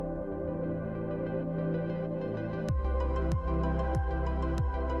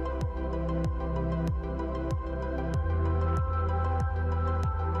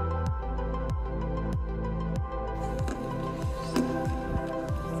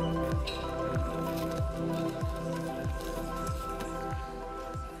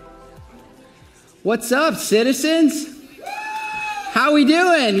What's up, citizens? How we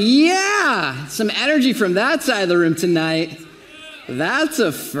doing? Yeah, some energy from that side of the room tonight. That's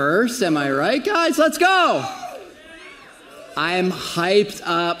a first, am I right, guys? Let's go. I am hyped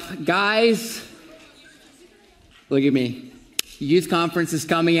up. Guys, look at me. Youth conference is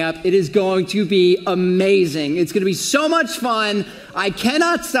coming up. It is going to be amazing. It's going to be so much fun. I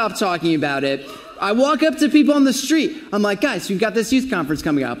cannot stop talking about it. I walk up to people on the street. I'm like, guys, we've got this youth conference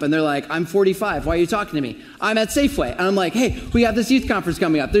coming up. And they're like, I'm 45. Why are you talking to me? I'm at Safeway. And I'm like, hey, we got this youth conference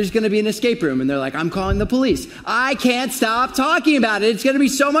coming up. There's going to be an escape room. And they're like, I'm calling the police. I can't stop talking about it. It's going to be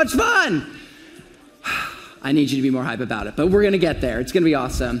so much fun. I need you to be more hype about it. But we're going to get there. It's going to be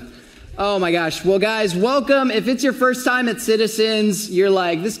awesome. Oh, my gosh. Well, guys, welcome. If it's your first time at Citizens, you're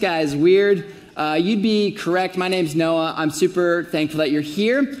like, this guy is weird. You'd be correct. My name's Noah. I'm super thankful that you're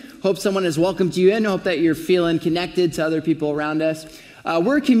here. Hope someone has welcomed you in. Hope that you're feeling connected to other people around us.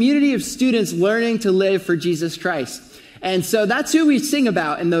 We're a community of students learning to live for Jesus Christ. And so that's who we sing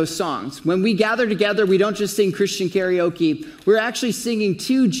about in those songs. When we gather together, we don't just sing Christian karaoke. We're actually singing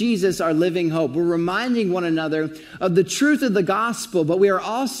to Jesus, our living hope. We're reminding one another of the truth of the gospel, but we are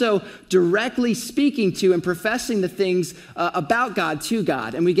also directly speaking to and professing the things about God to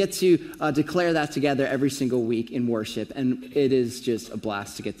God. And we get to declare that together every single week in worship. And it is just a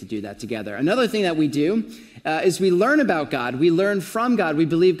blast to get to do that together. Another thing that we do is we learn about God. We learn from God. We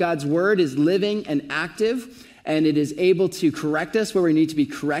believe God's word is living and active, and it is able to correct us where we need to be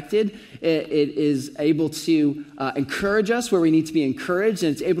corrected. It is able to encourage us where we need to be encouraged,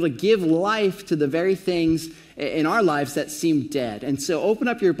 and it's able to give life to the very things in our lives that seem dead. And so open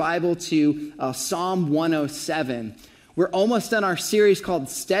up your Bible to Psalm 107. We're almost done our series called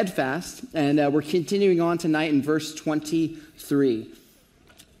Steadfast, and we're continuing on tonight in verse 23.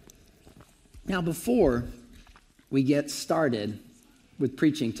 Now, before we get started with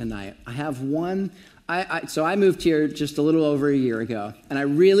preaching tonight, I have one. So I moved here just a little over a year ago, and I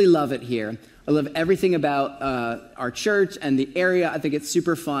really love it here. I love everything about our church and the area. I think it's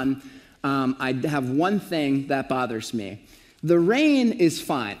super fun. I have one thing that bothers me. The rain is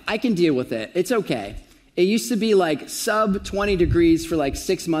fine. I can deal with it. It's okay. It used to be like sub 20 degrees for like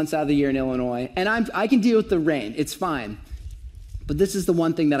 6 months out of the year in Illinois, and I can deal with the rain. It's fine. But this is the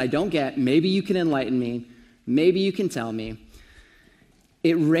one thing that I don't get. Maybe you can enlighten me. Maybe you can tell me.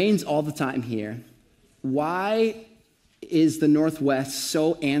 It rains all the time here. Why is the Northwest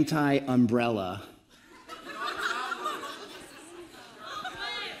so anti-umbrella?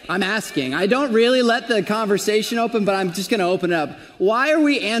 I'm asking. I don't really let the conversation open, but I'm just going to open it up. Why are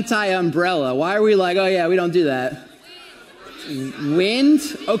we anti-umbrella? Why are we like, oh yeah, we don't do that? Wind?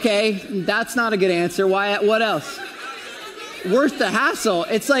 Okay, that's not a good answer. Why? What else? Worth the hassle.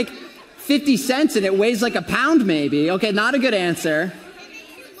 It's like 50 cents and it weighs like a pound maybe. Okay, not a good answer.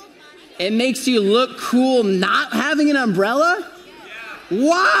 It makes you look cool not having an umbrella?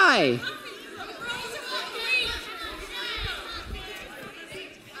 Why?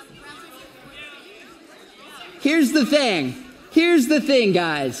 Here's the thing,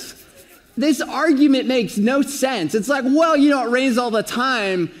 guys. This argument makes no sense. It's like, well, it rains all the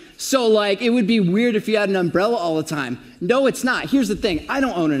time, so like it would be weird if you had an umbrella all the time. No, it's not. Here's the thing. I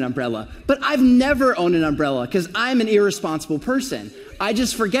don't own an umbrella, but I've never owned an umbrella because I'm an irresponsible person. I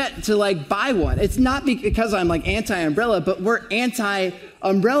just forget to buy one. It's not because I'm anti-umbrella, but we're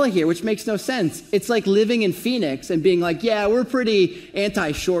anti-umbrella here, which makes no sense. It's like living in Phoenix and being like, yeah, we're pretty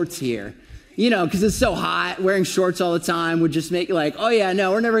anti-shorts here. Because it's so hot, wearing shorts all the time would just make oh yeah, no,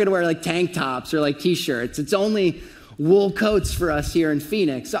 we're never going to wear tank tops or t-shirts. It's only wool coats for us here in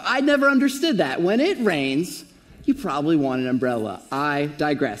Phoenix. So I never understood that. When it rains, you probably want an umbrella. I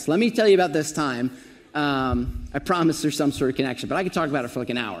digress. Let me tell you about this time. I promise there's some sort of connection, but I could talk about it for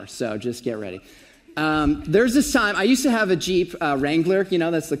an hour, so just get ready. There's this time, I used to have a Jeep Wrangler,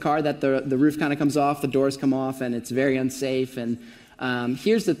 that's the car that the roof kind of comes off, the doors come off, and it's very unsafe. And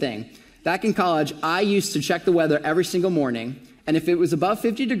here's the thing. Back in college, I used to check the weather every single morning, and if it was above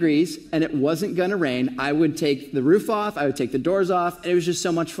 50 degrees and it wasn't going to rain, I would take the roof off, I would take the doors off, and it was just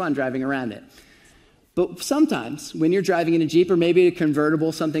so much fun driving around it. But sometimes, when you're driving in a Jeep or maybe a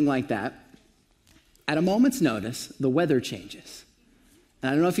convertible, something like that, at a moment's notice, the weather changes.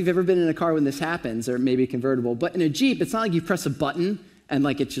 And I don't know if you've ever been in a car when this happens, or maybe a convertible, but in a Jeep, it's not like you press a button and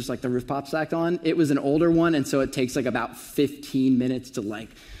it's just the roof pops back on. It was an older one, and so it takes about 15 minutes to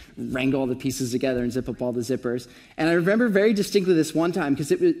wrangle all the pieces together and zip up all the zippers. And I remember very distinctly this one time,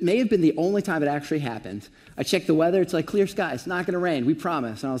 because it may have been the only time it actually happened. I checked the weather, it's clear skies, not going to rain, we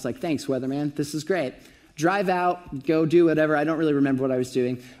promise. And I was like, thanks, weatherman, this is great. Drive out, go do whatever. I don't really remember what I was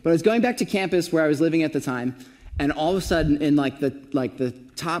doing. But I was going back to campus where I was living at the time, And all of a sudden, in like the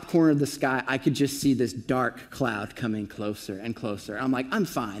top corner of the sky, I could just see this dark cloud coming closer and closer. I'm like, I'm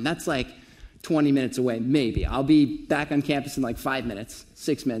fine. That's like 20 minutes away, maybe. I'll be back on campus in like 5 minutes,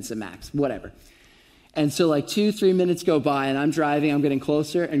 6 minutes at max, whatever. And so like 2-3 minutes go by, and I'm driving. I'm getting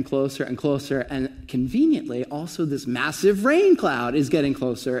closer and closer and closer. And conveniently, also this massive rain cloud is getting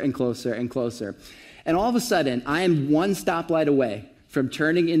closer and closer and closer. And all of a sudden, I am one stoplight away from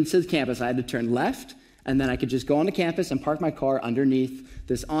turning into the campus. I had to turn left, and then I could just go on the campus and park my car underneath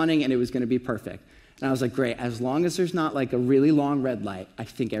this awning, and it was going to be perfect. And I was like, great, as long as there's not like a really long red light, I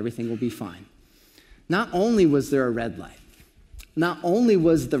think everything will be fine. Not only was there a red light, not only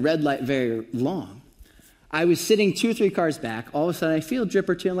was the red light very long, I was sitting 2 or 3 cars back. All of a sudden, I feel a drip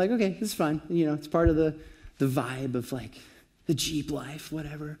or two. I'm like, okay, this is fine. You know, it's part of the vibe of like the Jeep life,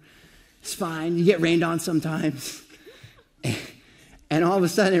 whatever. It's fine. You get rained on sometimes. And all of a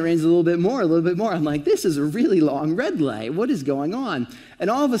sudden, it rains a little bit more. I'm like, this is a really long red light. What is going on? And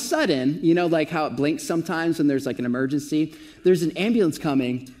all of a sudden, you know, like how it blinks sometimes when there's like an emergency, there's an ambulance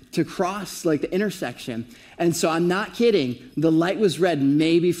coming to cross like the intersection. And so I'm not kidding. The light was red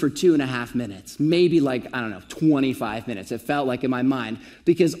maybe for 2.5 minutes, maybe like, 25 minutes. It felt like in my mind,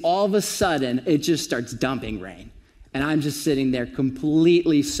 because all of a sudden it just starts dumping rain. And I'm just sitting there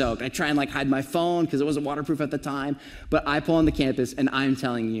completely soaked. I try and like hide my phone because it wasn't waterproof at the time. But I pull on the campus and I'm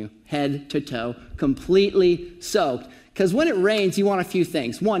telling you, head to toe, completely soaked. Because when it rains, you want a few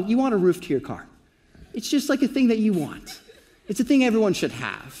things. One, you want a roof to your car. It's just like a thing that you want. It's a thing everyone should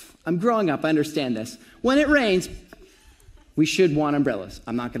have. I'm growing up, I understand this. When it rains, we should want umbrellas.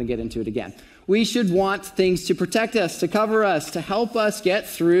 I'm not going to get into it again. We should want things to protect us, to cover us, to help us get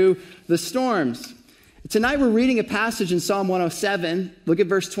through the storms. Tonight we're reading a passage in Psalm 107. Look at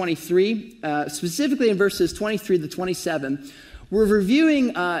verse 23, specifically in verses 23 to 27. We're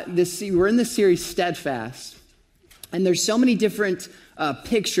reviewing we're in this series, Steadfast. And there's so many different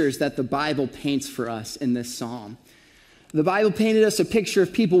pictures that the Bible paints for us in this psalm. The Bible painted us a picture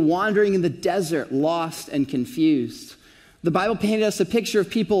of people wandering in the desert, lost and confused. The Bible painted us a picture of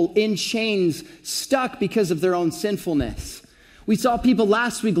people in chains, stuck because of their own sinfulness. We saw people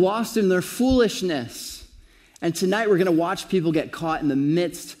last week lost in their foolishness. And tonight we're going to watch people get caught in the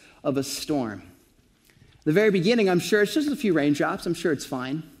midst of a storm. The very beginning, I'm sure it's just a few raindrops. I'm sure it's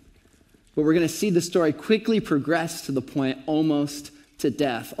fine. But we're going to see the story quickly progress to the point almost to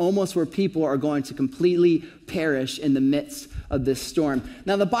death, almost where people are going to completely perish in the midst of this storm.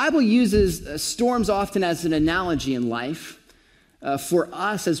 Now, the Bible uses storms often as an analogy in life. For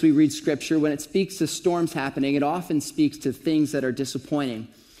us, as we read Scripture, when it speaks to storms happening, it often speaks to things that are disappointing,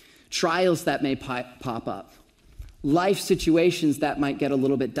 trials that may pop up, life situations that might get a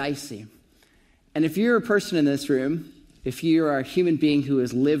little bit dicey. And if you're a person in this room, if you are a human being who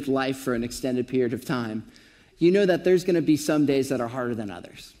has lived life for an extended period of time, you know that there's going to be some days that are harder than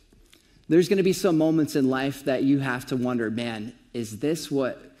others. There's going to be some moments in life that you have to wonder, man, is this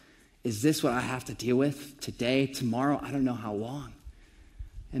what I have to deal with today, tomorrow? I don't know how long.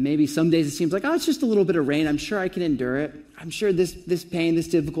 And maybe some days it seems like, oh, it's just a little bit of rain. I'm sure I can endure it. I'm sure this pain, this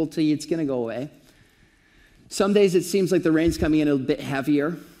difficulty, it's going to go away. Some days it seems like the rain's coming in a bit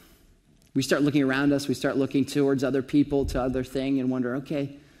heavier. We start looking around us. We start looking towards other people, to other things, and wonder,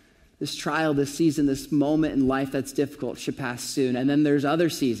 okay, this trial, this season, this moment in life that's difficult should pass soon. And then there's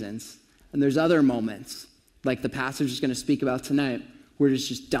other seasons, and there's other moments, like the passage is going to speak about tonight, where it's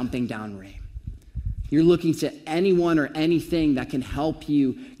just dumping down rain. You're looking to anyone or anything that can help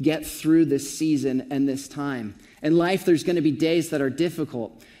you get through this season and this time. In life, there's going to be days that are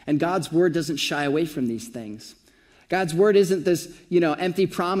difficult, and God's word doesn't shy away from these things. God's word isn't this, empty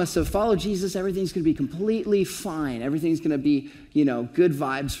promise of follow Jesus, everything's going to be completely fine. Everything's going to be, good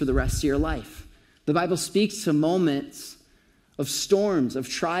vibes for the rest of your life. The Bible speaks to moments of storms, of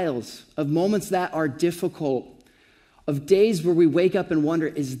trials, of moments that are difficult, of days where we wake up and wonder,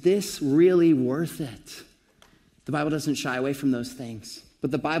 is this really worth it? The Bible doesn't shy away from those things.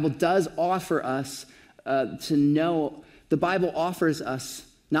 But the Bible does offer us the Bible offers us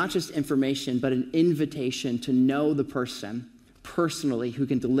not just information, but an invitation to know the person personally who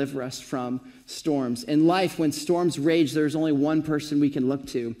can deliver us from storms. In life, when storms rage, there's only one person we can look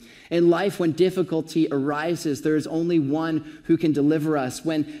to. In life, when difficulty arises, there is only one who can deliver us.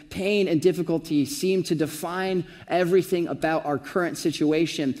 When pain and difficulty seem to define everything about our current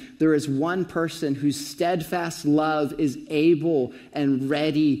situation, there is one person whose steadfast love is able and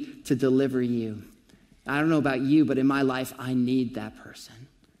ready to deliver you. I don't know about you, but in my life, I need that person.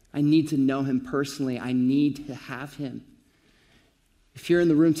 I need to know him personally. I need to have him. If you're in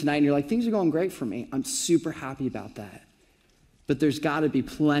the room tonight and you're like, things are going great for me, I'm super happy about that. But there's got to be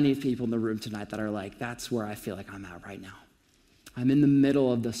plenty of people in the room tonight that are like, that's where I feel like I'm at right now. I'm in the middle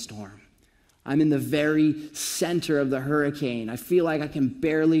of the storm. I'm in the very center of the hurricane. I feel like I can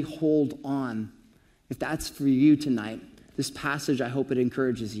barely hold on. If that's for you tonight, this passage, I hope it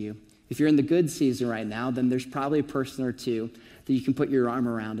encourages you. If you're in the good season right now, then there's probably a person or two that you can put your arm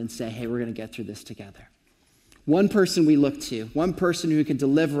around and say, hey, we're going to get through this together. One person we look to, one person who can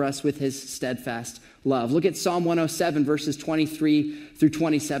deliver us with his steadfast love. Look at Psalm 107, verses 23 through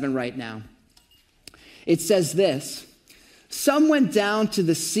 27 right now. It says this, some went down to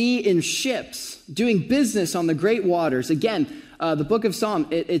the sea in ships, doing business on the great waters. Again, the book of Psalm,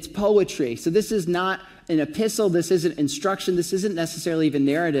 it's poetry. So this is not an epistle. This isn't instruction. This isn't necessarily even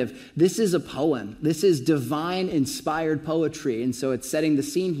narrative. This is a poem. This is divine inspired poetry. And so it's setting the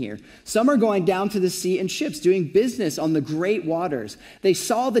scene here. Some are going down to the sea in ships, doing business on the great waters. They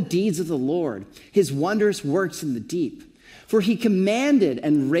saw the deeds of the Lord, his wondrous works in the deep. For he commanded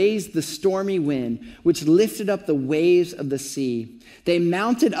and raised the stormy wind, which lifted up the waves of the sea. They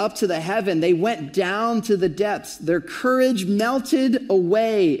mounted up to the heaven. They went down to the depths. Their courage melted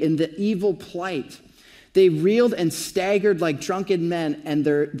away in the evil plight. They reeled and staggered like drunken men, and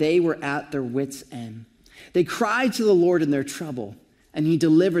they were at their wits' end. They cried to the Lord in their trouble, and he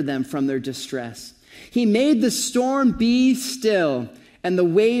delivered them from their distress. He made the storm be still, and the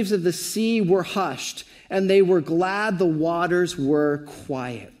waves of the sea were hushed, and they were glad the waters were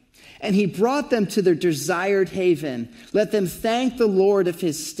quiet. And he brought them to their desired haven. Let them thank the Lord of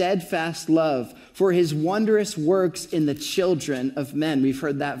his steadfast love for his wondrous works in the children of men. We've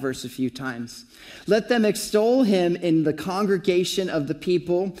heard that verse a few times. Let them extol him in the congregation of the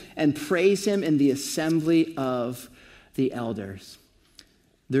people and praise him in the assembly of the elders.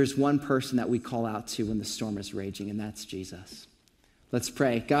 There's one person that we call out to when the storm is raging, and that's Jesus. Let's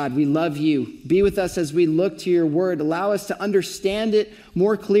pray. God, we love you. Be with us as we look to your word. Allow us to understand it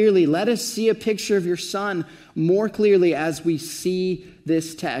more clearly. Let us see a picture of your son more clearly as we see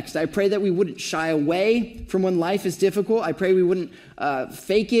this text. I pray that we wouldn't shy away from when life is difficult. I pray we wouldn't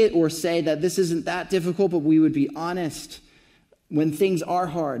fake it or say that this isn't that difficult, but we would be honest when things are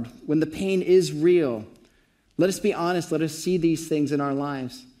hard, when the pain is real. Let us be honest. Let us see these things in our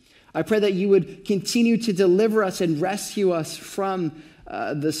lives. I pray that you would continue to deliver us and rescue us from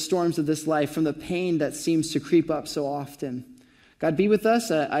the storms of this life, from the pain that seems to creep up so often. God, be with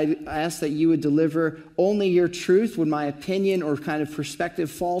us. I ask that you would deliver only your truth when my opinion or kind of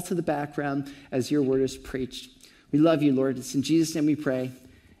perspective fall to the background as your word is preached. We love you, Lord. It's in Jesus' name we pray.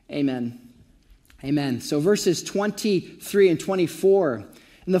 Amen. Amen. So verses 23 and 24.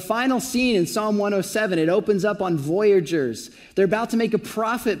 In the final scene in Psalm 107, it opens up on voyagers. They're about to make a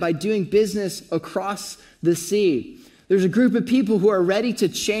profit by doing business across the sea. There's a group of people who are ready to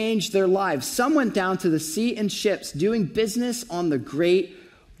change their lives. Some went down to the sea in ships, doing business on the great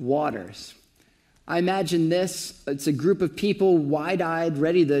waters. I imagine this. It's a group of people wide-eyed,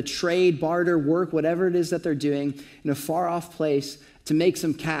 ready to trade, barter, work, whatever it is that they're doing in a far-off place to make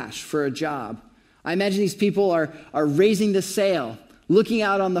some cash for a job. I imagine these people are raising the sail, looking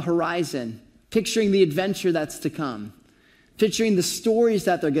out on the horizon, picturing the adventure that's to come, picturing the stories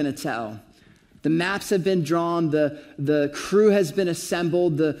that they're going to tell. The maps have been drawn, the crew has been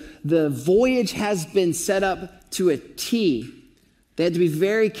assembled, the voyage has been set up to a T. They had to be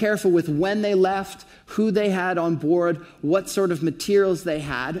very careful with when they left, who they had on board, what sort of materials they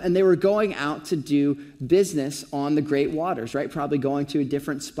had, and they were going out to do business on the great waters, right? Probably going to a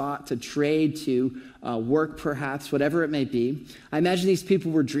different spot to trade, to work perhaps, whatever it may be. I imagine these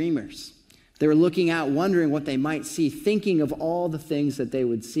people were dreamers. They were looking out, wondering what they might see, thinking of all the things that they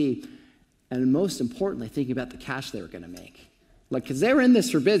would see, and most importantly, thinking about the cash they were going to make. Like, because they were in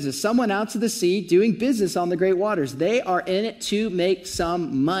this for business. Someone out to the sea doing business on the great waters. They are in it to make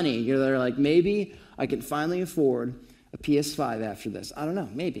some money. You know, they're like, maybe I can finally afford a PS5 after this. I don't know.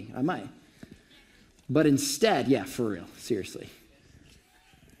 Maybe. I might. But instead, yeah, for real. Seriously.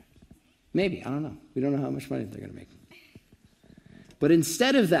 Maybe. I don't know. We don't know how much money they're going to make. But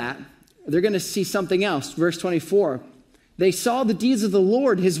instead of that, they're going to see something else. Verse 24. They saw the deeds of the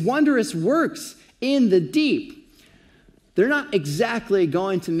Lord, his wondrous works in the deep. They're not exactly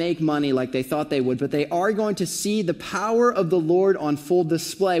going to make money like they thought they would, but they are going to see the power of the Lord on full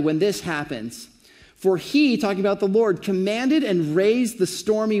display when this happens. For he, talking about the Lord, commanded and raised the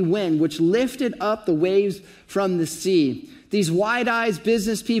stormy wind, which lifted up the waves from the sea. These wide-eyed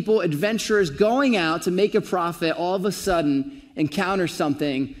business people, adventurers going out to make a profit, all of a sudden encounter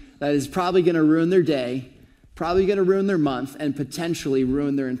something that is probably going to ruin their day, probably going to ruin their month, and potentially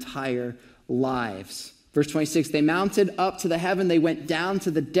ruin their entire lives. Verse 26, they mounted up to the heaven, they went down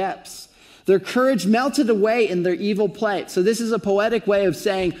to the depths. Their courage melted away in their evil plight. So this is a poetic way of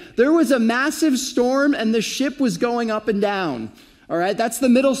saying there was a massive storm and the ship was going up and down. All right, that's the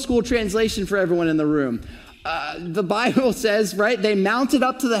middle school translation for everyone in the room. The Bible says, right, they mounted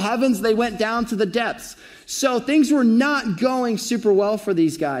up to the heavens, they went down to the depths. So things were not going super well for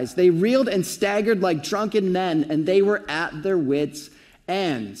these guys. They reeled and staggered like drunken men, and they were at their wits'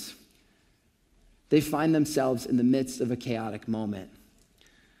 ends. They find themselves in the midst of a chaotic moment.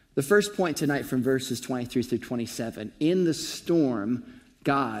 The first point tonight from verses 23 through 27, in the storm,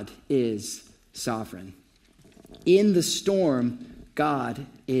 God is sovereign. In the storm, God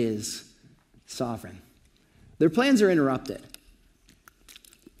is sovereign. Their plans are interrupted.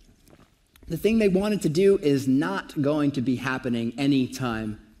 The thing they wanted to do is not going to be happening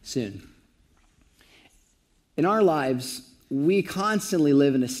anytime soon. In our lives, we constantly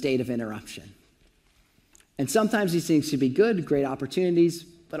live in a state of interruption. And sometimes these things can be good, great opportunities,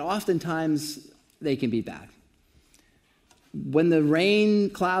 but oftentimes they can be bad. When the rain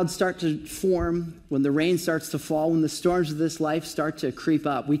clouds start to form, when the rain starts to fall, when the storms of this life start to creep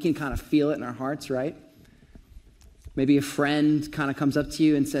up, we can kind of feel it in our hearts, right? Maybe a friend kind of comes up to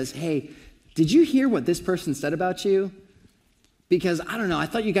you and says, hey, did you hear what this person said about you? Because, I don't know, I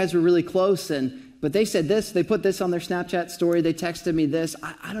thought you guys were really close, but they said this, they put this on their Snapchat story, they texted me this.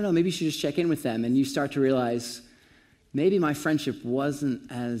 I don't know, maybe you should just check in with them. And you start to realize, maybe my friendship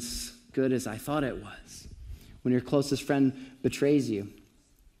wasn't as good as I thought it was. When your closest friend betrays you.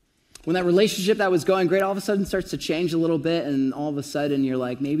 When that relationship that was going great all of a sudden starts to change a little bit, and all of a sudden you're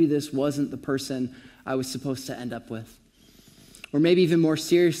like, maybe this wasn't the person I was supposed to end up with. Or maybe even more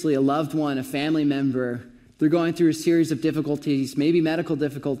seriously, a loved one, a family member, they're going through a series of difficulties, maybe medical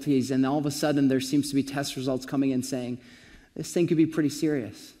difficulties, and all of a sudden there seems to be test results coming in saying, this thing could be pretty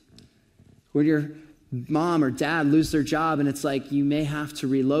serious. When your mom or dad lose their job and it's like you may have to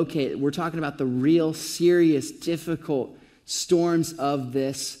relocate. We're talking about the real serious, difficult storms of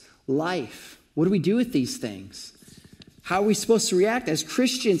this life. What do we do with these things? How are we supposed to react as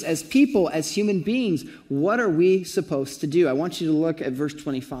Christians, as people, as human beings? What are we supposed to do? I want you to look at verse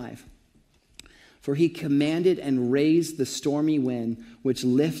 25. For he commanded and raised the stormy wind, which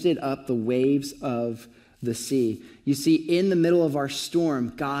lifted up the waves of the sea. You see, in the middle of our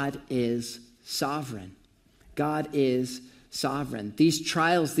storm, God is sovereign. God is sovereign. These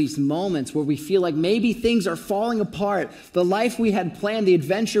trials, these moments where we feel like maybe things are falling apart, the life we had planned, the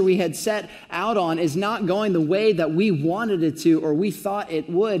adventure we had set out on is not going the way that we wanted it to or we thought it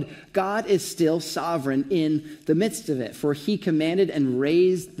would. God is still sovereign in the midst of it. For he commanded and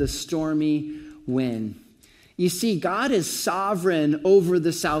raised the stormy wind. You see, God is sovereign over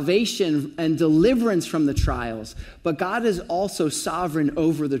the salvation and deliverance from the trials, but God is also sovereign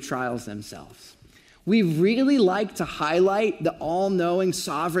over the trials themselves. We really like to highlight the all-knowing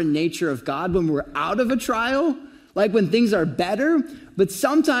sovereign nature of God when we're out of a trial, like when things are better, but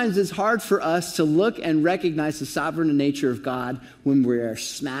sometimes it's hard for us to look and recognize the sovereign nature of God when we're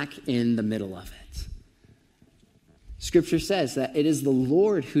smack in the middle of it. Scripture says that it is the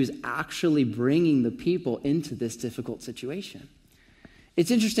Lord who's actually bringing the people into this difficult situation.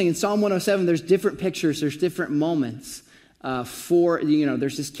 It's interesting, in Psalm 107, there's different pictures, there's different moments.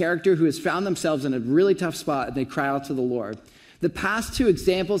 There's this character who has found themselves in a really tough spot and they cry out to the Lord. The past two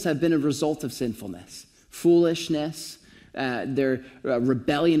examples have been a result of sinfulness, foolishness, their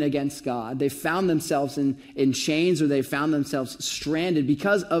rebellion against God. They found themselves in chains or they found themselves stranded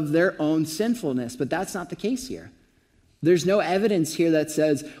because of their own sinfulness. But that's not the case here. There's no evidence here that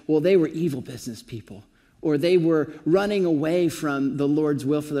says, well, they were evil business people or they were running away from the Lord's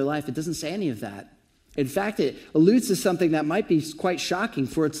will for their life. It doesn't say any of that. In fact, it alludes to something that might be quite shocking,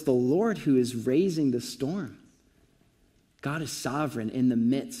 for it's the Lord who is raising the storm. God is sovereign in the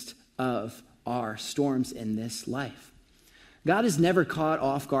midst of our storms in this life. God is never caught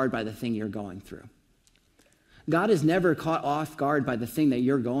off guard by the thing you're going through. God is never caught off guard by the thing that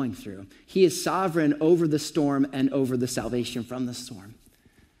you're going through. He is sovereign over the storm and over the salvation from the storm.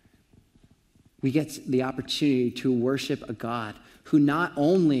 We get the opportunity to worship a God who not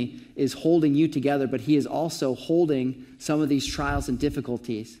only is holding you together, but he is also holding some of these trials and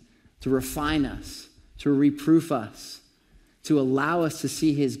difficulties to refine us, to reproof us, to allow us to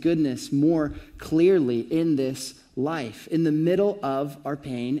see his goodness more clearly in this life. In the middle of our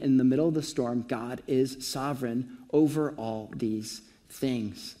pain, in the middle of the storm, God is sovereign over all these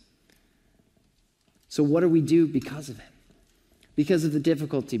things. So what do we do because of it? Because of the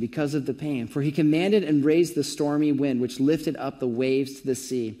difficulty, because of the pain. For he commanded and raised the stormy wind, which lifted up the waves to the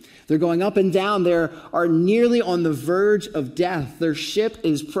sea. They're going up and down. They are nearly on the verge of death. Their ship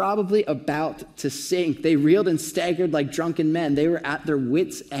is probably about to sink. They reeled and staggered like drunken men. They were at their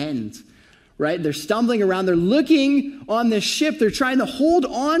wits' end. right? They're stumbling around. They're looking on this ship. They're trying to hold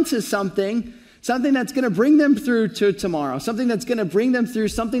on to something that's going to bring them through to tomorrow, something that's going to bring them through,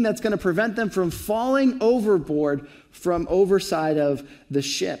 something that's going to prevent them from falling overboard from overside of the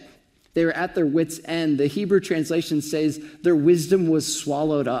ship. They were at their wits' end. The Hebrew translation says their wisdom was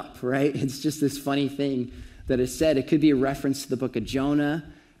swallowed up, right? It's just this funny thing that is said. It could be a reference to the book of Jonah,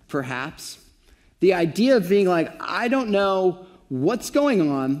 perhaps. The idea of being like, I don't know what's going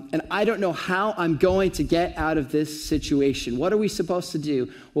on, and I don't know how I'm going to get out of this situation. What are we supposed to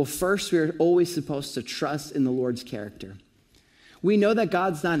do? Well, first, we're always supposed to trust in the Lord's character. We know that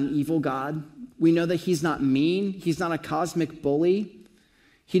God's not an evil God. We know that he's not mean. He's not a cosmic bully.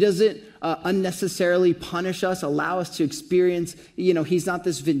 He doesn't unnecessarily punish us, allow us to experience, he's not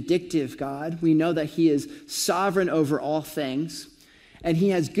this vindictive God. We know that he is sovereign over all things, and he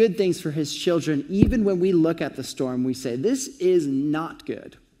has good things for his children. Even when we look at the storm, we say, this is not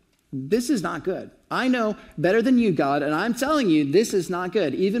good. This is not good. I know better than you, God, and I'm telling you, this is not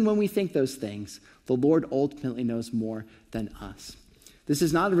good. Even when we think those things, the Lord ultimately knows more than us. This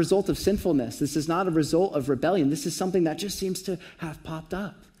is not a result of sinfulness. This is not a result of rebellion. This is something that just seems to have popped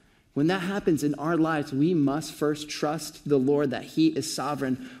up. When that happens in our lives, we must first trust the Lord that he is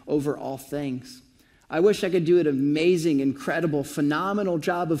sovereign over all things. I wish I could do an amazing, incredible, phenomenal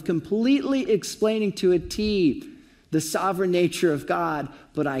job of completely explaining to a T the sovereign nature of God,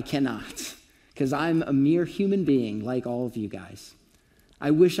 but I cannot, because I'm a mere human being like all of you guys.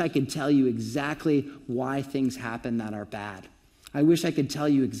 I wish I could tell you exactly why things happen that are bad. I wish I could tell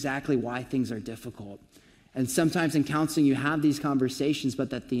you exactly why things are difficult. And sometimes in counseling, you have these conversations,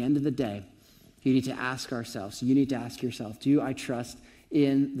 but at the end of the day, you need to ask yourself, do I trust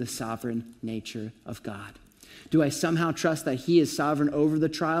in the sovereign nature of God? Do I somehow trust that he is sovereign over the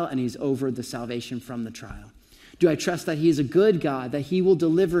trial and he's over the salvation from the trial? Do I trust that he is a good God, that he will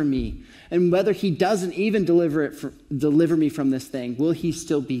deliver me? And whether he doesn't even deliver me from this thing, will he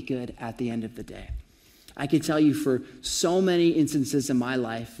still be good at the end of the day? I can tell you for so many instances in my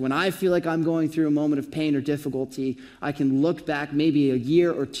life, when I feel like I'm going through a moment of pain or difficulty, I can look back maybe a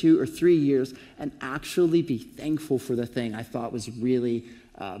year or 2 or 3 years and actually be thankful for the thing I thought was really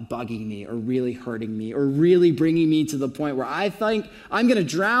bugging me or really hurting me or really bringing me to the point where I think I'm going to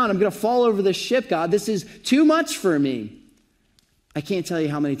drown, I'm going to fall over the ship, God. This is too much for me. I can't tell you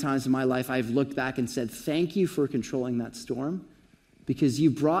how many times in my life I've looked back and said, thank you for controlling that storm, because you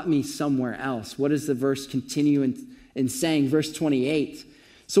brought me somewhere else. What does the verse continue in saying? Verse 28.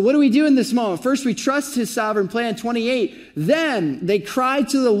 So what do we do in this moment? First, we trust his sovereign plan. 28. Then they cried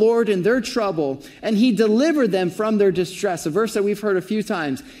to the Lord in their trouble, and he delivered them from their distress. A verse that we've heard a few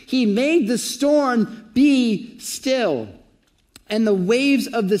times. He made the storm be still, and the waves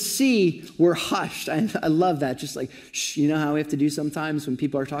of the sea were hushed. I love that. Just like, shh, you know how we have to do sometimes when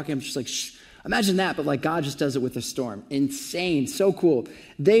people are talking? I'm just like, shh. Imagine that, but like God just does it with a storm. Insane, so cool.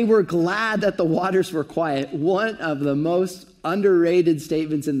 They were glad that the waters were quiet. One of the most underrated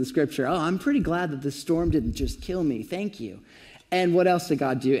statements in the scripture. Oh, I'm pretty glad that the storm didn't just kill me. Thank you. And what else did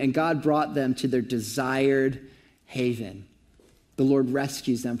God do? And God brought them to their desired haven. The Lord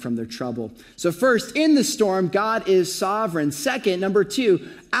rescues them from their trouble. So first, in the storm, God is sovereign. Second, number 2,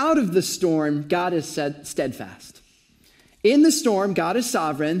 out of the storm, God is steadfast. In the storm, God is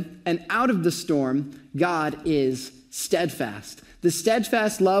sovereign, and out of the storm, God is steadfast. The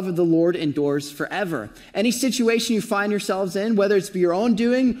steadfast love of the Lord endures forever. Any situation you find yourselves in, whether it's your own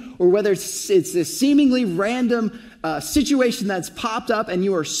doing or whether it's this seemingly random situation that's popped up and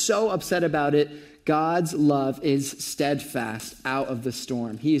you are so upset about it, God's love is steadfast out of the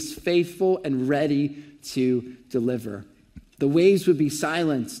storm. He is faithful and ready to deliver. The waves would be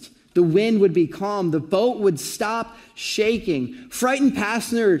silenced. The wind would be calm. The boat would stop shaking. Frightened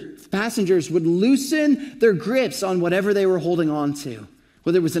passengers would loosen their grips on whatever they were holding on to.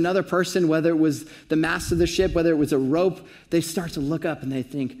 Whether it was another person, whether it was the mast of the ship, whether it was a rope, they start to look up and they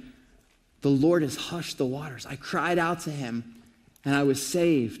think, the Lord has hushed the waters. I cried out to him and I was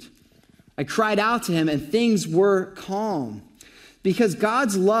saved. I cried out to him and things were calm. Because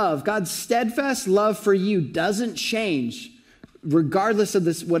God's love, God's steadfast love for you doesn't change regardless of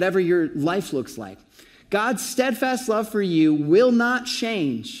this, whatever your life looks like. God's steadfast love for you will not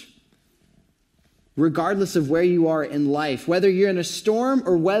change regardless of where you are in life. Whether you're in a storm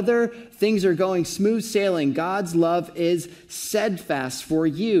or whether things are going smooth sailing, God's love is steadfast for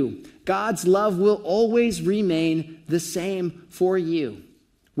you. God's love will always remain the same for you.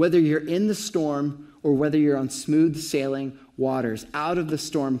 Whether you're in the storm or whether you're on smooth sailing waters. Out of the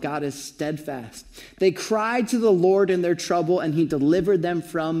storm, God is steadfast. They cried to the Lord in their trouble, and he delivered them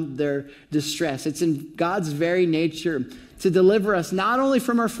from their distress. It's in God's very nature to deliver us not only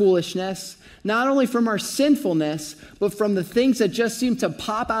from our foolishness, not only from our sinfulness, but from the things that just seem to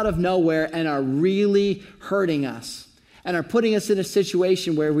pop out of nowhere and are really hurting us and are putting us in a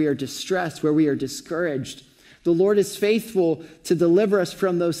situation where we are distressed, where we are discouraged. The Lord is faithful to deliver us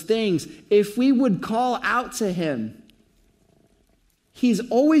from those things if we would call out to him. He's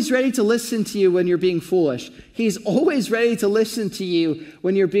always ready to listen to you when you're being foolish. He's always ready to listen to you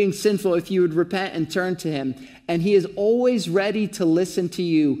when you're being sinful if you would repent and turn to him. And he is always ready to listen to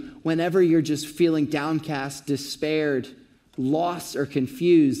you whenever you're just feeling downcast, despaired, lost, or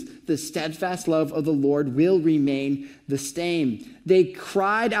confused. The steadfast love of the Lord will remain the same. They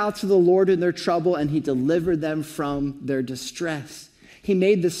cried out to the Lord in their trouble, and he delivered them from their distress. He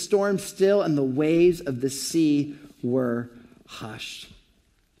made the storm still, and the waves of the sea were hushed.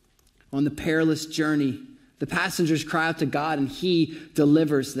 On the perilous journey, the passengers cry out to God, and he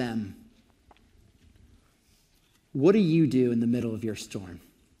delivers them. What do you do in the middle of your storm?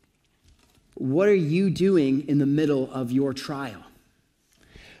 What are you doing in the middle of your trial?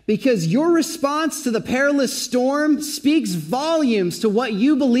 Because your response to the perilous storm speaks volumes to what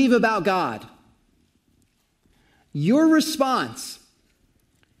you believe about God. Your response,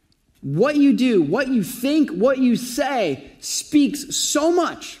 what you do, what you think, what you say, speaks so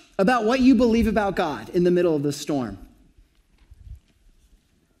much about what you believe about God in the middle of the storm.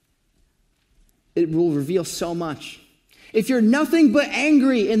 It will reveal so much. If you're nothing but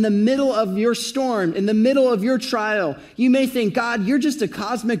angry in the middle of your storm, in the middle of your trial, you may think, God, you're just a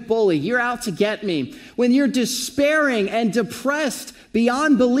cosmic bully. You're out to get me. When you're despairing and depressed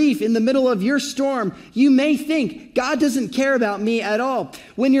beyond belief in the middle of your storm, you may think, God doesn't care about me at all.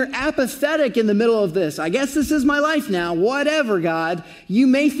 When you're apathetic in the middle of this, I guess this is my life now, whatever, God, you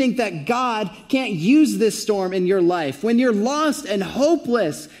may think that God can't use this storm in your life. When you're lost and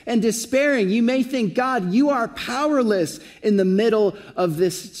hopeless and despairing, you may think, God, you are powerless in the middle of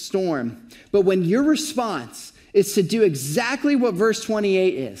this storm. But when your response is to do exactly what verse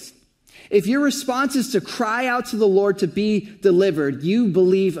 28 is, if your response is to cry out to the Lord to be delivered, you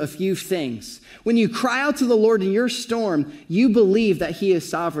believe a few things. When you cry out to the Lord in your storm, you believe that he is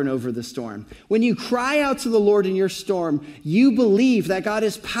sovereign over the storm. When you cry out to the Lord in your storm, you believe that God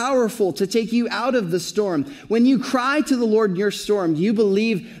is powerful to take you out of the storm. When you cry to the Lord in your storm, you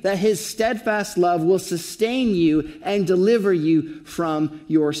believe that his steadfast love will sustain you and deliver you from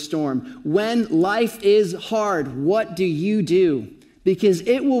your storm. When life is hard, what do you do? Because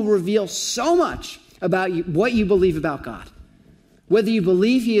it will reveal so much about you, what you believe about God. Whether you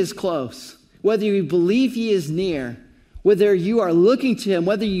believe he is close, whether you believe he is near, whether you are looking to him,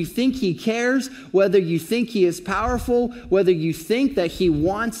 whether you think he cares, whether you think he is powerful, whether you think that he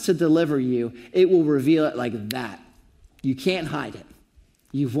wants to deliver you, it will reveal it like that. You can't hide it.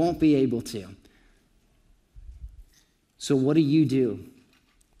 You won't be able to. So what do you do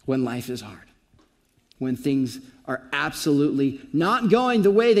when life is hard? When things are absolutely not going the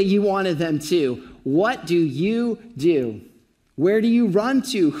way that you wanted them to? What do you do? Where do you run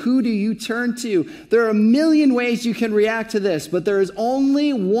to? Who do you turn to? There are a million ways you can react to this, but there is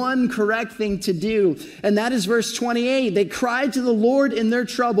only one correct thing to do, and that is verse 28. They cried to the Lord in their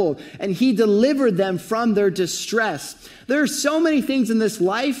trouble, and he delivered them from their distress. There are so many things in this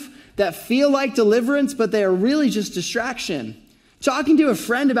life that feel like deliverance, but they are really just distraction. Talking to a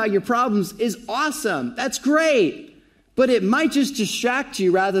friend about your problems is awesome. That's great. But it might just distract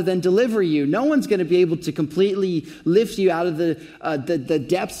you rather than deliver you. No one's going to be able to completely lift you out of the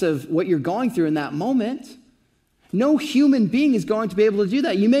depths of what you're going through in that moment. No human being is going to be able to do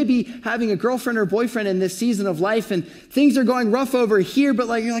that. You may be having a girlfriend or boyfriend in this season of life and things are going rough over here, but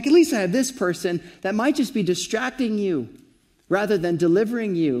you're like, at least I have this person that might just be distracting you rather than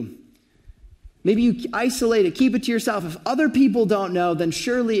delivering you. Maybe you isolate it, keep it to yourself. If other people don't know, then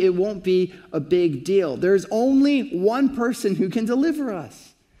surely it won't be a big deal. There's only one person who can deliver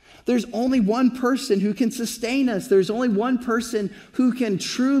us. There's only one person who can sustain us. There's only one person who can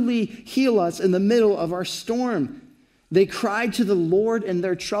truly heal us in the middle of our storm. They cried to the Lord in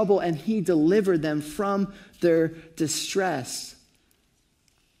their trouble, and he delivered them from their distress.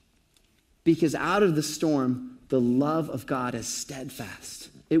 Because out of the storm, the love of God is steadfast.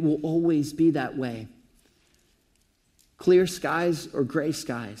 It will always be that way. Clear skies or gray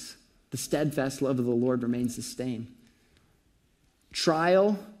skies, the steadfast love of the Lord remains the same.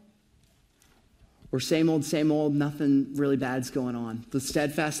 Trial or same old, nothing really bad's going on. The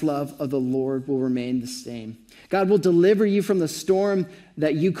steadfast love of the Lord will remain the same. God will deliver you from the storm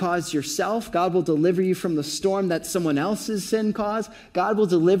that you caused yourself. God will deliver you from the storm that someone else's sin caused. God will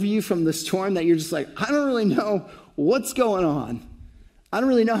deliver you from the storm that you're just like, I don't really know what's going on. I don't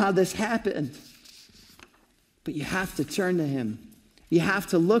really know how this happened. But you have to turn to him. You have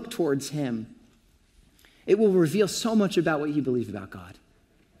to look towards him. It will reveal so much about what you believe about God.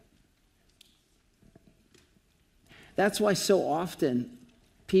 That's why so often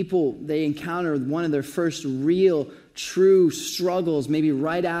people, they encounter one of their first real, true struggles, maybe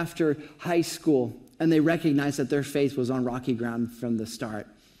right after high school, and they recognize that their faith was on rocky ground from the start.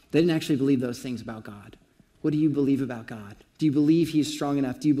 They didn't actually believe those things about God. What do you believe about God? Do you believe he is strong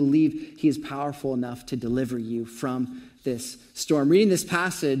enough? Do you believe he is powerful enough to deliver you from this storm? Reading this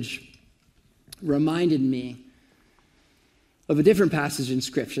passage reminded me of a different passage in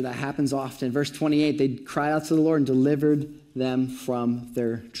Scripture that happens often. Verse 28, they cried out to the Lord and delivered them from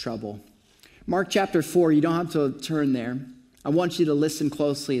their trouble. Mark chapter 4, you don't have to turn there. I want you to listen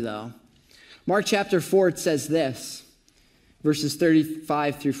closely, though. Mark chapter 4, it says this, verses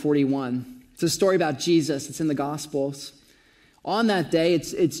 35 through 41. It's a story about Jesus. It's in the Gospels. On that day,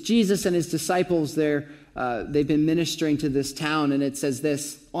 it's Jesus and his disciples there. They've been ministering to this town, and it says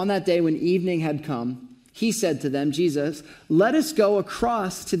this. On that day when evening had come, he said to them, Jesus, let us go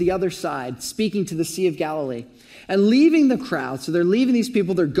across to the other side, speaking to the Sea of Galilee. And leaving the crowd, so they're leaving these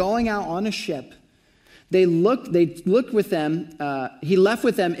people, they're going out on a ship. They looked with them, he left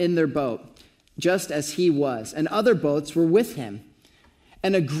with them in their boat, just as he was. And other boats were with him.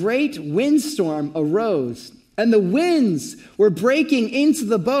 And a great windstorm arose, and the winds were breaking into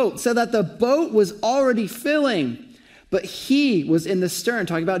the boat, so that the boat was already filling. But he was in the stern,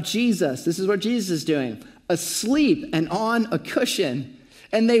 talking about Jesus. This is what Jesus is doing. Asleep and on a cushion.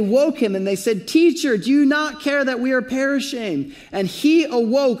 And they woke him and they said, Teacher, do you not care that we are perishing? And he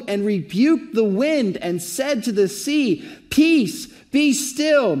awoke and rebuked the wind and said to the sea, Peace, be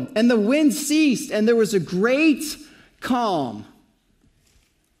still. And the wind ceased and there was a great calm.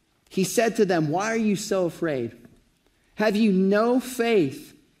 He said to them, Why are you so afraid? Have you no faith?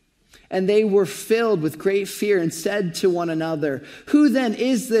 And they were filled with great fear and said to one another, Who then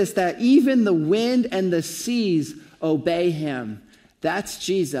is this that even the wind and the seas obey him? That's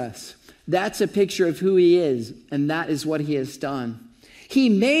Jesus. That's a picture of who he is, and that is what he has done. He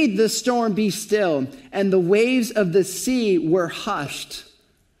made the storm be still, and the waves of the sea were hushed.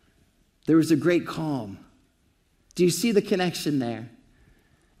 There was a great calm. Do you see the connection there?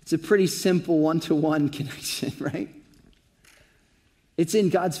 It's a pretty simple one-to-one connection, right? It's in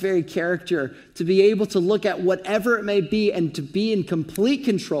God's very character to be able to look at whatever it may be and to be in complete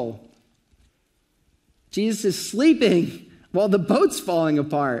control. Jesus is sleeping while the boat's falling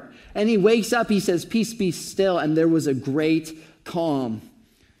apart. And he wakes up, he says, Peace, be still. And there was a great calm.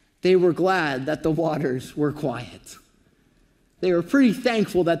 They were glad that the waters were quiet. They were pretty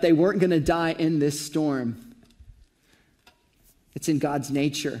thankful that they weren't going to die in this storm. It's in God's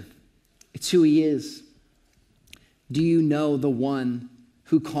nature. It's who he is. Do you know the one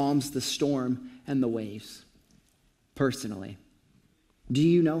who calms the storm and the waves personally? Do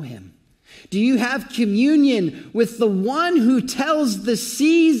you know him? Do you have communion with the one who tells the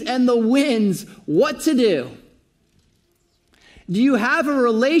seas and the winds what to do? Do you have a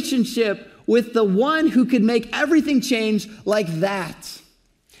relationship with the one who could make everything change like that?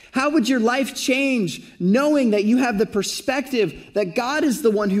 How would your life change knowing that you have the perspective that God is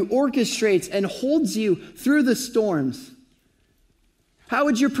the one who orchestrates and holds you through the storms? How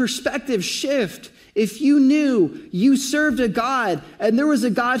would your perspective shift if you knew you served a God and there was a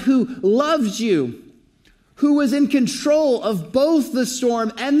God who loved you, who was in control of both the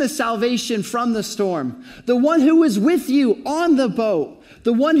storm and the salvation from the storm, the one who was with you on the boat,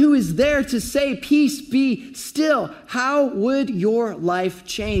 the one who is there to say, Peace, be still? How would your life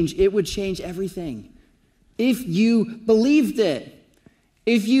change? It would change everything if you believed it.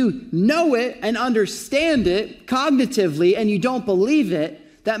 If you know it and understand it cognitively and you don't believe it,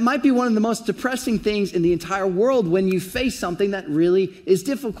 that might be one of the most depressing things in the entire world when you face something that really is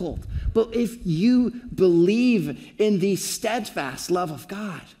difficult. But if you believe in the steadfast love of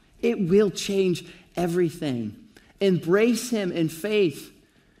God, it will change everything. Embrace him in faith.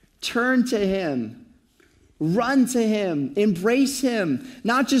 Turn to him. Run to him. Embrace him.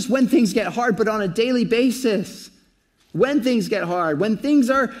 Not just when things get hard, but on a daily basis. When things get hard, when things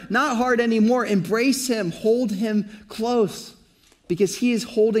are not hard anymore, embrace him. Hold him close because he is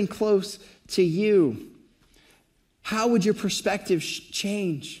holding close to you. How would your perspective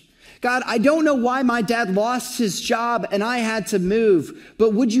change? God, I don't know why my dad lost his job and I had to move,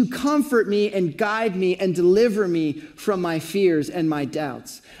 but would you comfort me and guide me and deliver me from my fears and my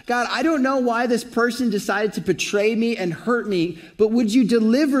doubts? God, I don't know why this person decided to betray me and hurt me, but would you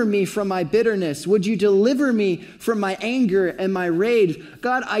deliver me from my bitterness? Would you deliver me from my anger and my rage?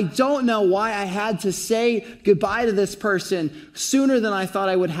 God, I don't know why I had to say goodbye to this person sooner than I thought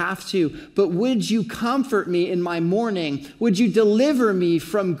I would have to, but would you comfort me in my mourning? Would you deliver me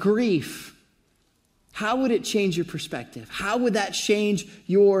from grief? How would it change your perspective? How would that change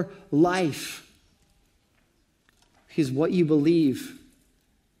your life? Because what you believe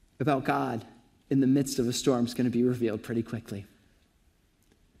about God in the midst of a storm is going to be revealed pretty quickly.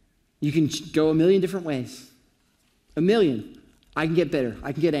 You can go a million different ways. A million. I can get bitter.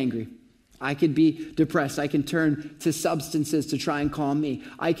 I can get angry. I could be depressed. I can turn to substances to try and calm me.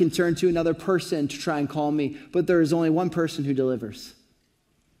 I can turn to another person to try and calm me. But there is only one person who delivers.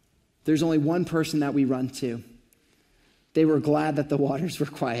 There's only one person that we run to. They were glad that the waters were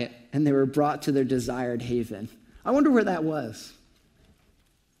quiet and they were brought to their desired haven. I wonder where that was.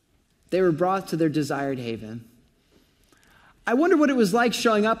 They were brought to their desired haven. I wonder what it was like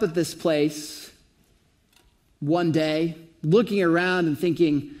showing up at this place one day, looking around and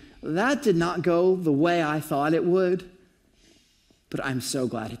thinking, that did not go the way I thought it would, but I'm so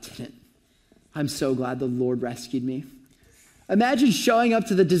glad it didn't. I'm so glad the Lord rescued me. Imagine showing up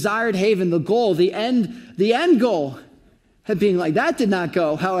to the desired haven, the goal, the end goal, and being like, that did not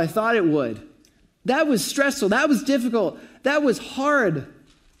go how I thought it would. That was stressful. That was difficult. That was hard.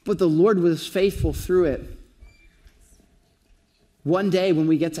 But the Lord was faithful through it. One day when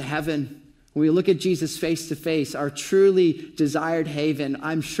we get to heaven, when we look at Jesus face to face, our truly desired haven,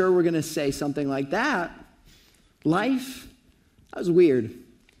 I'm sure we're going to say something like that. Life, that was weird,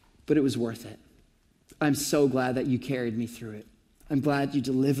 but it was worth it. I'm so glad that you carried me through it. I'm glad you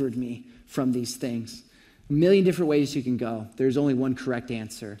delivered me from these things. A million different ways you can go. There's only one correct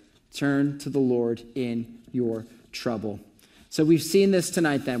answer. Turn to the Lord in your trouble. So we've seen this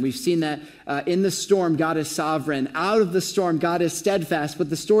tonight then. We've seen that in the storm, God is sovereign. Out of the storm, God is steadfast. But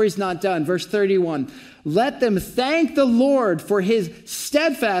the story's not done. Verse 31, let them thank the Lord for his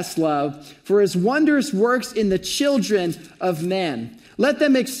steadfast love, for his wondrous works in the children of men. Let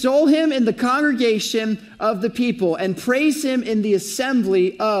them extol him in the congregation of the people and praise him in the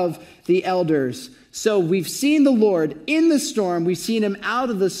assembly of the elders. So we've seen the Lord in the storm. We've seen him out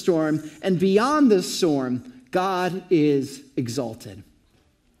of the storm. And beyond the storm, God is exalted.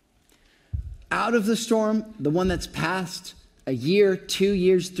 Out of the storm, the one that's passed a year, 2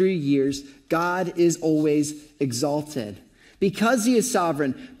 years, 3 years, God is always exalted. Because he is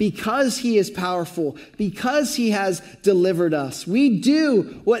sovereign, because he is powerful, because he has delivered us. We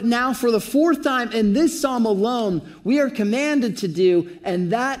do what now for the fourth time in this psalm alone, we are commanded to do,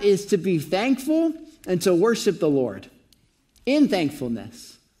 and that is to be thankful and to worship the Lord in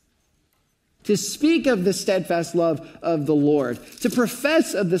thankfulness. To speak of the steadfast love of the Lord, to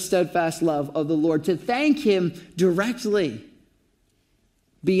profess of the steadfast love of the Lord, to thank him directly.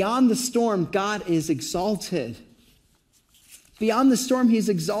 Beyond the storm, God is exalted. Beyond the storm, he's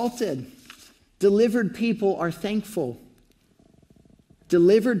exalted. Delivered people are thankful.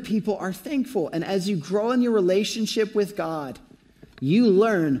 Delivered people are thankful. And as you grow in your relationship with God, you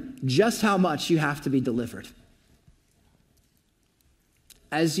learn just how much you have to be delivered.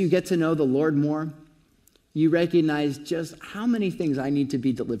 As you get to know the Lord more, you recognize just how many things I need to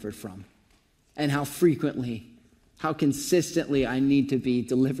be delivered from and how frequently, how consistently I need to be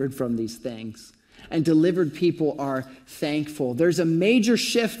delivered from these things. And delivered people are thankful. There's a major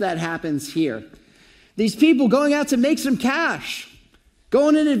shift that happens here. These people going out to make some cash, go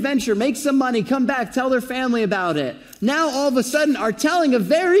on an adventure, make some money, come back, tell their family about it. Now all of a sudden are telling a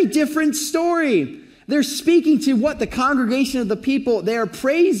very different story. They're speaking to what? The congregation of the people. They are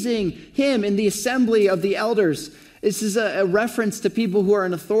praising him in the assembly of the elders. This is a reference to people who are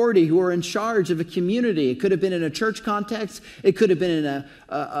in authority, who are in charge of a community. It could have been in a church context. It could have been in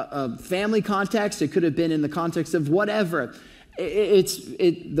a family context. It could have been in the context of whatever.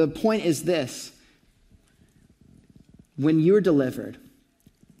 The point is this. When you're delivered,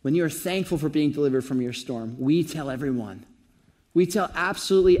 when you're thankful for being delivered from your storm, we tell everyone. We tell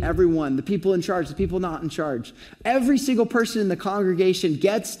absolutely everyone, the people in charge, the people not in charge. Every single person in the congregation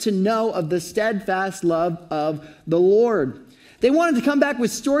gets to know of the steadfast love of the Lord. They wanted to come back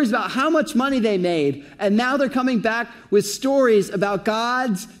with stories about how much money they made, and now they're coming back with stories about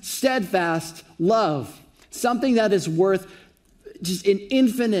God's steadfast love, something that is worth just an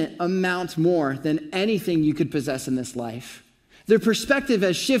infinite amount more than anything you could possess in this life. Their perspective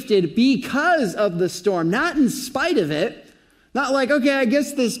has shifted because of the storm, not in spite of it. Not like, okay, I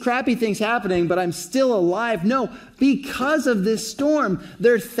guess this crappy thing's happening, but I'm still alive. No, because of this storm,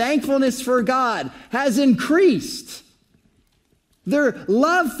 their thankfulness for God has increased. Their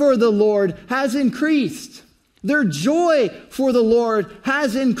love for the Lord has increased. Their joy for the Lord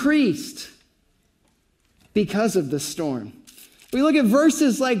has increased because of the storm. We look at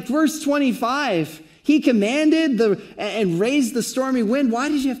verses like verse 25. He commanded and raised the stormy wind. Why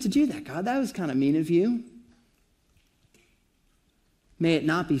did you have to do that, God? That was kind of mean of you. May it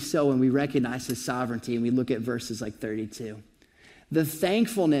not be so when we recognize his sovereignty and we look at verses like 32. The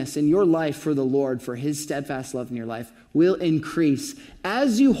thankfulness in your life for the Lord, for his steadfast love in your life, will increase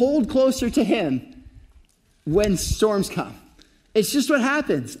as you hold closer to him when storms come. It's just what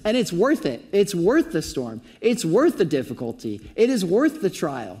happens, and it's worth it. It's worth the storm. It's worth the difficulty. It is worth the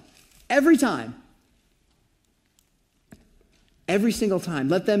trial. Every time. Every single time.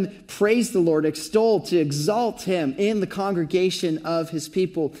 Let them praise the Lord, extol, to exalt him in the congregation of his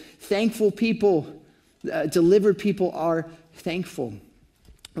people. Thankful people, delivered people are thankful.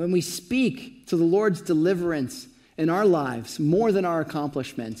 When we speak to the Lord's deliverance in our lives more than our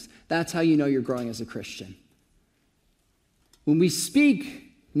accomplishments, that's how you know you're growing as a Christian. When we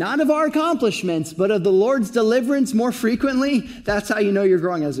speak not of our accomplishments, but of the Lord's deliverance more frequently, that's how you know you're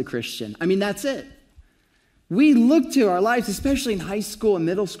growing as a Christian. I mean, that's it. We look to our lives, especially in high school and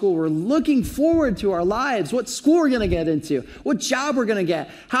middle school, we're looking forward to our lives, what school we're going to get into, what job we're going to get,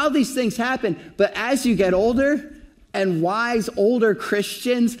 how these things happen. But as you get older, and wise older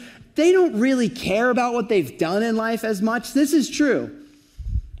Christians, they don't really care about what they've done in life as much. This is true.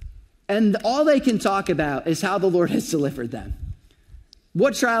 And all they can talk about is how the Lord has delivered them,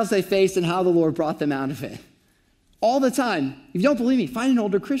 what trials they faced and how the Lord brought them out of it. All the time. If you don't believe me, find an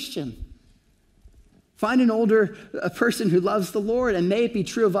older Christian. Find a person who loves the Lord, and may it be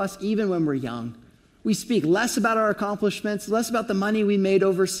true of us even when we're young. We speak less about our accomplishments, less about the money we made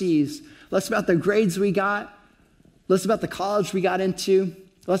overseas, less about the grades we got, less about the college we got into,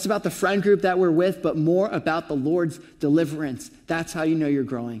 less about the friend group that we're with, but more about the Lord's deliverance. That's how you know you're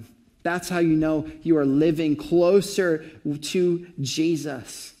growing. That's how you know you are living closer to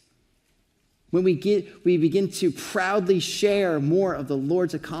Jesus. When we begin to proudly share more of the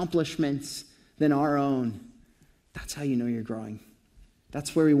Lord's accomplishments than our own, that's how you know you're growing.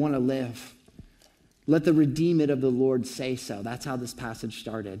 That's where we want to live. Let the redeemed of the Lord say so. That's how this passage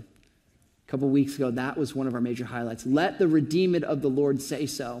started. A couple weeks ago, that was one of our major highlights. Let the redeemed of the Lord say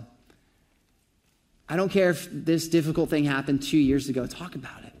so. I don't care if this difficult thing happened 2 years ago. Talk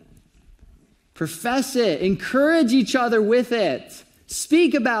about it. Profess it. Encourage each other with it.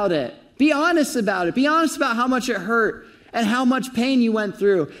 Speak about it. Be honest about it. Be honest about how much it hurt and how much pain you went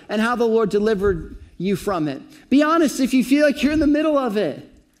through and how the Lord delivered you from it. Be honest if you feel like you're in the middle of it.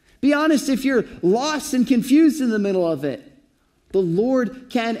 Be honest if you're lost and confused in the middle of it. The Lord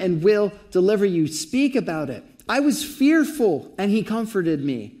can and will deliver you. Speak about it. I was fearful and he comforted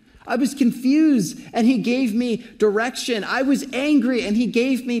me. I was confused and he gave me direction. I was angry and he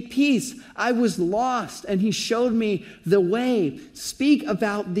gave me peace. I was lost and he showed me the way. Speak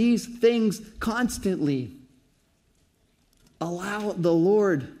about these things constantly. Allow the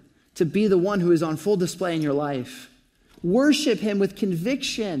Lord to be the one who is on full display in your life. Worship him with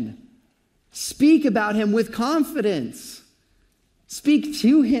conviction. Speak about him with confidence. Speak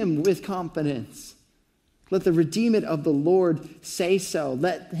to him with confidence. Let the redeemed of the Lord say so.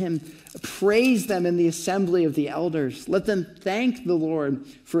 Let him praise them in the assembly of the elders. Let them thank the Lord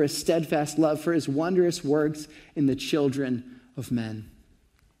for his steadfast love, for his wondrous works in the children of men.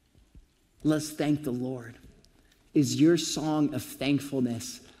 Let's thank the Lord. Is your song of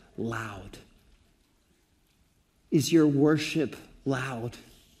thankfulness loud? Is your worship loud?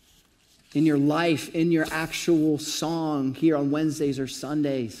 In your life, in your actual song here on Wednesdays or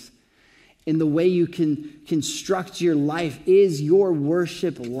Sundays, in the way you can construct your life, is your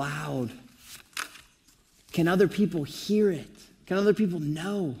worship loud? Can other people hear it? Can other people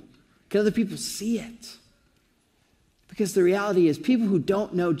know? Can other people see it? Because the reality is, people who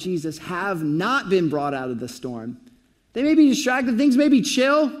don't know Jesus have not been brought out of the storm. They may be distracted, things may be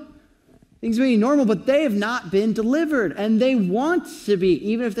chill, things may be normal, but they have not been delivered, and they want to be,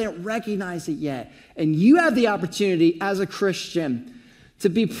 even if they don't recognize it yet. And you have the opportunity as a Christian to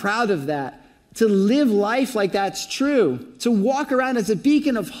be proud of that, to live life like that's true, to walk around as a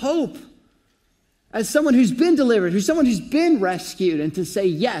beacon of hope, as someone who's been delivered, who's someone who's been rescued, and to say,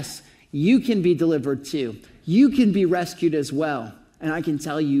 yes, you can be delivered too. You can be rescued as well. And I can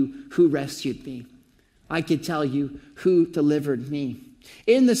tell you who rescued me. I can tell you who delivered me.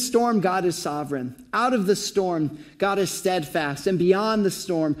 In the storm, God is sovereign. Out of the storm, God is steadfast. And beyond the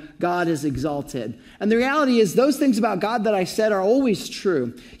storm, God is exalted. And the reality is those things about God that I said are always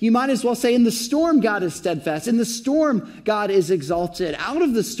true. You might as well say in the storm, God is steadfast. In the storm, God is exalted. Out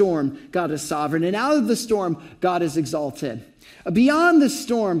of the storm, God is sovereign. And out of the storm, God is exalted. Beyond the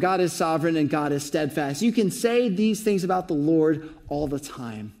storm, God is sovereign and God is steadfast. You can say these things about the Lord all the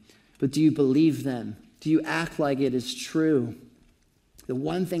time. But do you believe them? Do you act like it is true? The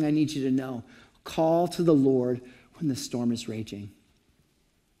one thing I need you to know, call to the Lord when the storm is raging.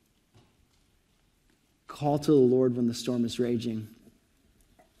 Call to the Lord when the storm is raging.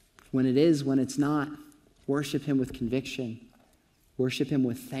 When it is, when it's not, worship him with conviction. Worship him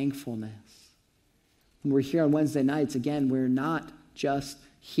with thankfulness. When we're here on Wednesday nights, again, we're not just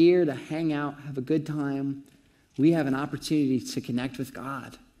here to hang out, have a good time. We have an opportunity to connect with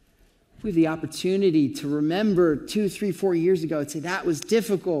God. We have the opportunity to remember 2, 3, 4 years ago and say, that was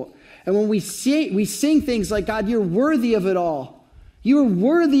difficult. And when we sing things like, God, you're worthy of it all. You are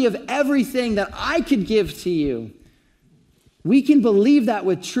worthy of everything that I could give to you. We can believe that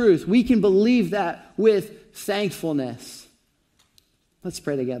with truth. We can believe that with thankfulness. Let's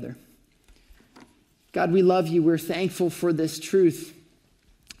pray together. God, we love you. We're thankful for this truth.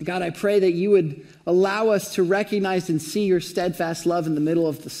 God, I pray that you would allow us to recognize and see your steadfast love in the middle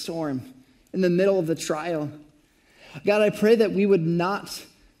of the storm, in the middle of the trial. God, I pray that we would not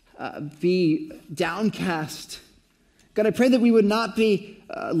be downcast. God, I pray that we would not be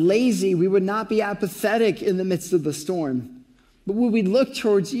lazy. We would not be apathetic in the midst of the storm. But would we look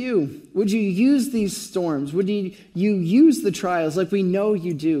towards you? Would you use these storms? Would you use the trials like we know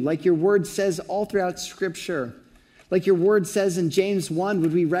you do, like your word says all throughout Scripture? Like your word says in James 1,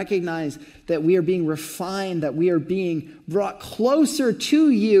 would we recognize that we are being refined, that we are being brought closer to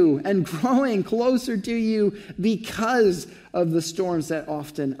you and growing closer to you because of the storms that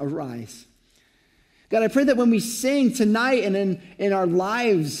often arise? God, I pray that when we sing tonight and in our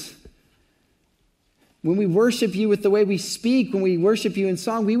lives, when we worship you with the way we speak, when we worship you in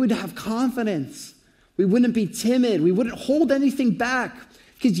song, we would have confidence. We wouldn't be timid. We wouldn't hold anything back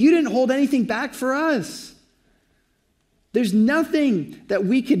because you didn't hold anything back for us. There's nothing that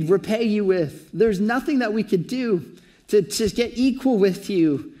we could repay you with. There's nothing that we could do to get equal with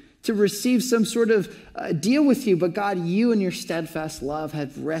you, to receive some sort of deal with you. But God, you and your steadfast love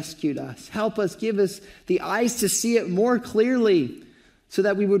have rescued us. Help us, give us the eyes to see it more clearly so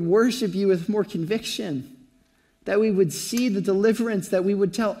that we would worship you with more conviction, that we would see the deliverance, that we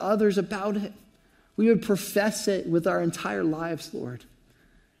would tell others about it. We would profess it with our entire lives, Lord.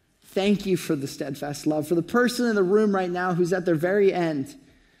 Thank you for the steadfast love. For the person in the room right now who's at their very end,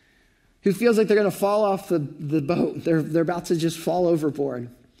 who feels like they're going to fall off the boat. They're about to just fall overboard.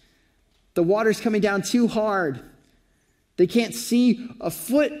 The water's coming down too hard. They can't see a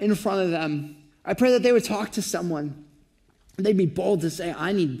foot in front of them. I pray that they would talk to someone. They'd be bold to say,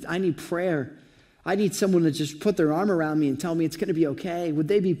 I need prayer. I need someone to just put their arm around me and tell me it's going to be okay. Would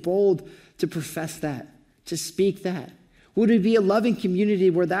they be bold to profess that, to speak that? Would it be a loving community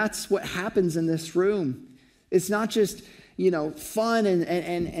where that's what happens in this room? It's not just, fun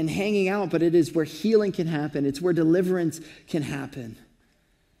and hanging out, but it is where healing can happen. It's where deliverance can happen.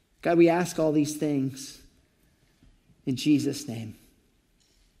 God, we ask all these things in Jesus' name.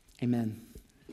 Amen.